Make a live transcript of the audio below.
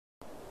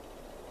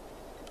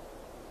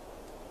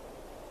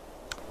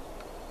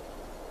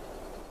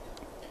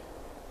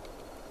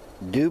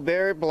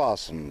dewberry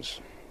blossoms,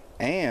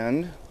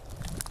 and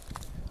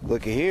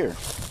looky here,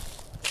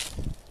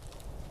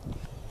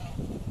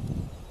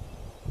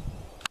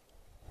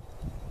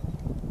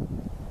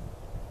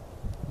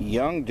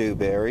 young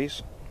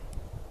dewberries.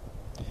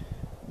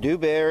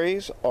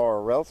 Dewberries are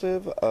a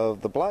relative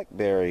of the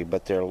blackberry,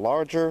 but they're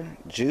larger,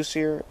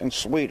 juicier, and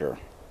sweeter.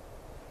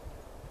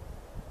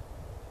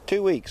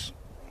 2 weeks,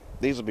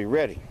 these will be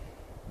ready.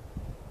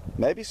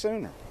 Maybe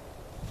sooner.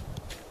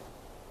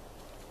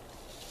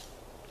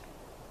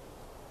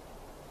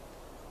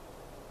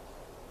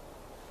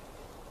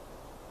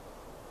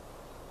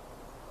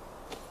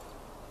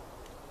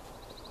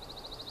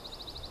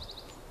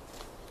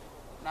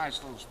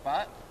 Nice little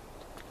spot.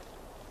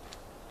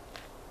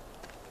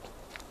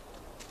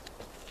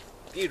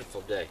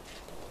 Beautiful day.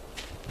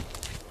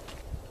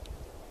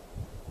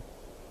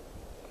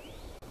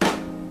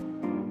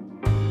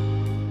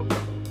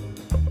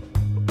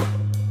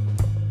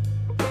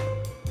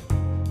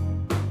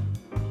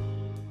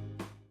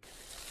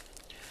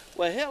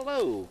 Well,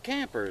 hello,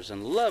 campers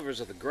and lovers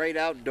of the great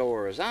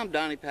outdoors. I'm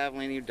Donnie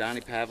Pavlini of Donnie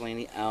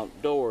Pavlini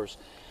Outdoors,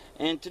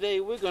 and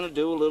today we're going to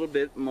do a little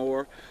bit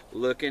more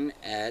looking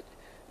at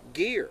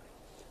gear,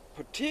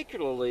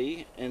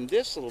 particularly in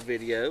this little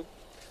video,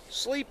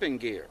 sleeping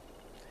gear.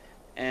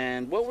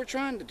 And what we're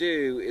trying to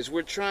do is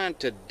we're trying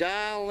to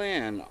dial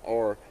in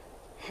or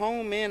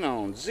home in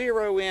on,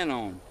 zero in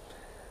on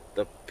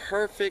the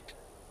perfect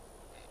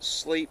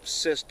sleep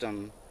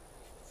system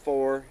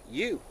for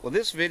you. Well,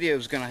 this video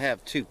is going to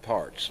have two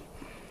parts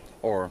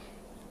or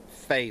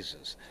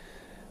phases.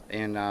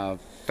 In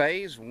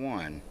phase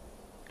one,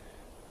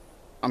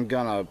 I'm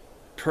going to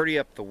pretty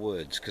up the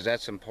woods because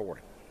that's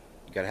important.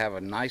 You got to have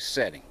a nice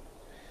setting.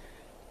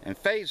 In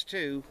phase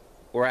two,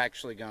 we're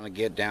actually going to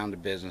get down to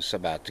business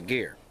about the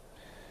gear.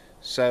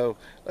 So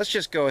let's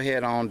just go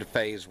ahead on to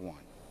phase one.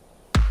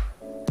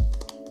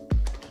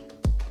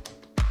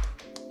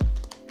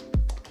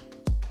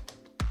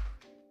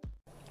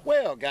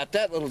 Well, got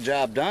that little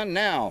job done.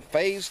 Now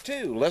phase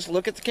two, let's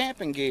look at the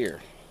camping gear.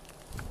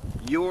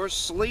 Your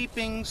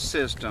sleeping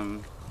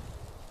system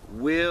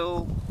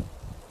will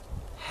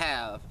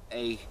have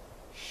a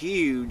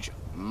huge,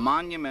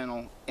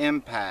 monumental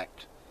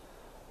impact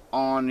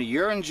on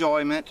your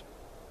enjoyment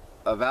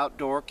of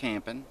outdoor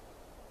camping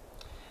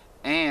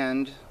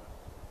and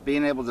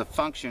being able to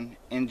function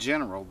in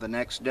general the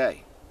next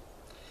day.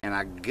 And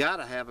I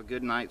gotta have a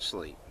good night's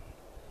sleep.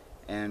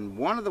 And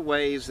one of the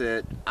ways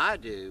that I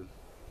do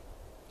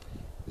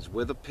is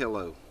with a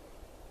pillow.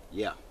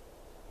 Yeah.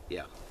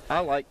 I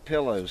like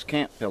pillows,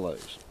 camp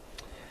pillows.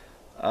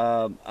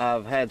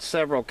 I've had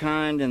several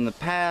kind in the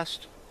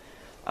past.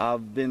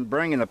 I've been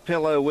bringing a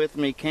pillow with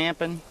me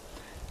camping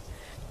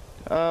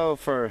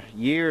for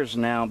years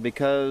now,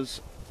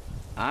 because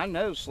I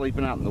know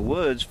sleeping out in the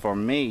woods, for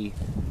me,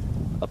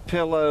 a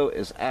pillow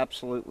is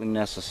absolutely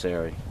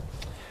necessary.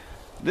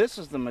 This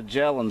is the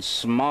Magellan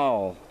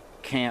Small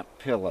Camp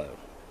Pillow.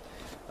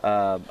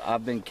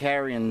 I've been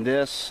carrying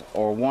this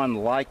or one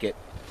like it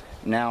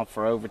now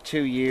for over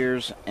 2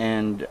 years,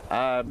 and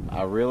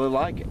I really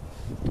like it.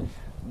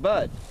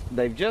 But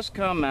they've just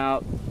come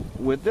out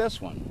with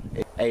this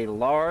one, a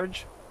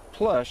large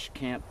plush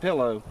camp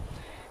pillow,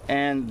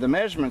 and the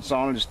measurements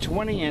on it is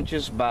 20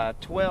 inches by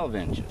 12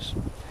 inches.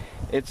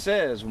 It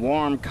says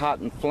warm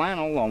cotton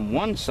flannel on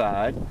one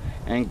side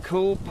and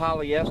cool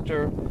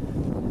polyester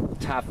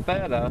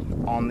taffeta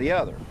on the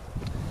other.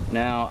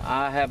 Now,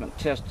 I haven't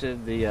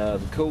tested the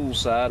cool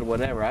side or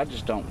whatever. I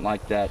just don't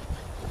like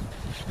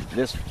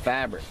this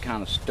fabric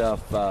kind of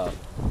stuff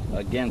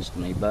against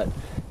me, but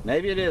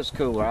maybe it is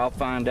cooler. I'll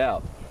find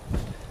out.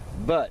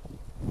 But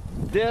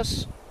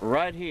this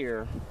right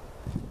here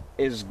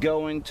is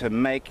going to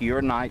make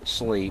your night's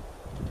sleep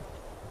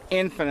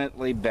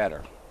infinitely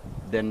better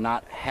than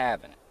not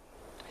having it.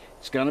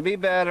 It's going to be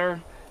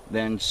better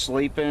than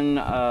sleeping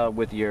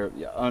with your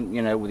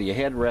with your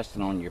head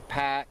resting on your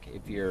pack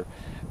if you're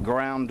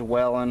ground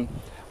dwelling,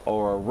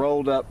 or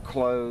rolled up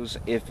clothes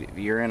if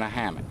you're in a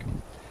hammock.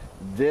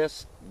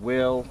 This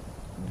will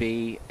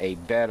be a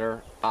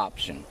better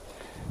option.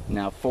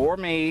 Now, for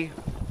me,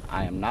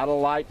 I am not a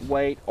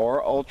lightweight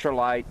or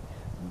ultralight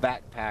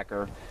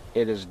backpacker.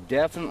 It is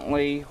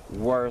definitely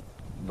worth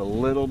the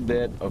little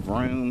bit of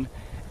room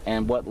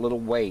and what little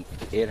weight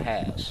it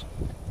has.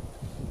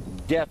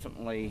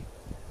 Definitely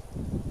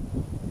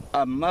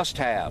a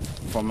must-have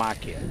for my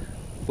kit.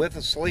 With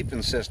a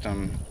sleeping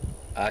system,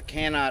 I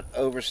cannot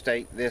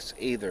overstate this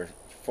either.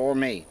 For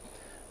me,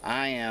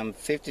 I am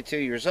 52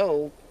 years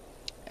old,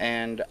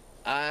 and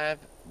I've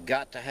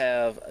got to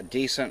have a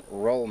decent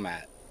roll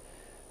mat.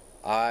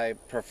 I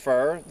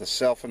prefer the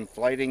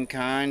self-inflating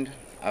kind.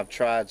 I've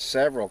tried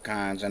several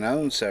kinds and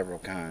own several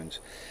kinds,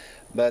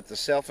 but the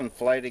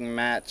self-inflating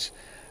mats,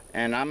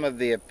 and I'm of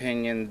the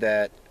opinion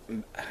that,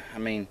 I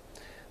mean,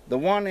 the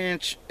 1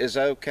 inch is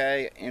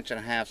okay, 1.5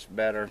 inches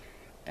better,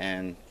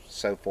 and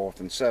so forth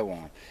and so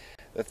on.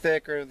 The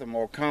thicker, the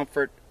more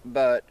comfort,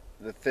 but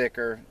the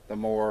thicker, the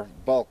more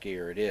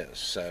bulkier it is.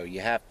 So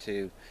you have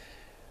to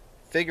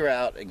figure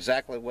out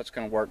exactly what's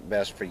going to work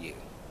best for you.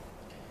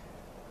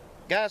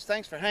 Guys,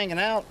 thanks for hanging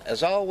out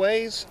as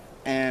always.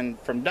 And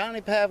from Donnie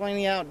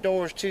Pavlini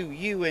Outdoors to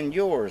you and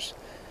yours,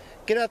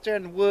 get out there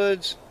in the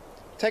woods,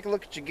 take a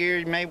look at your gear.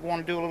 You may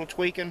want to do a little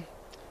tweaking,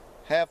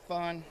 have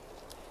fun,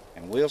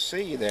 and we'll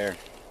see you there.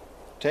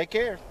 Take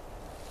care.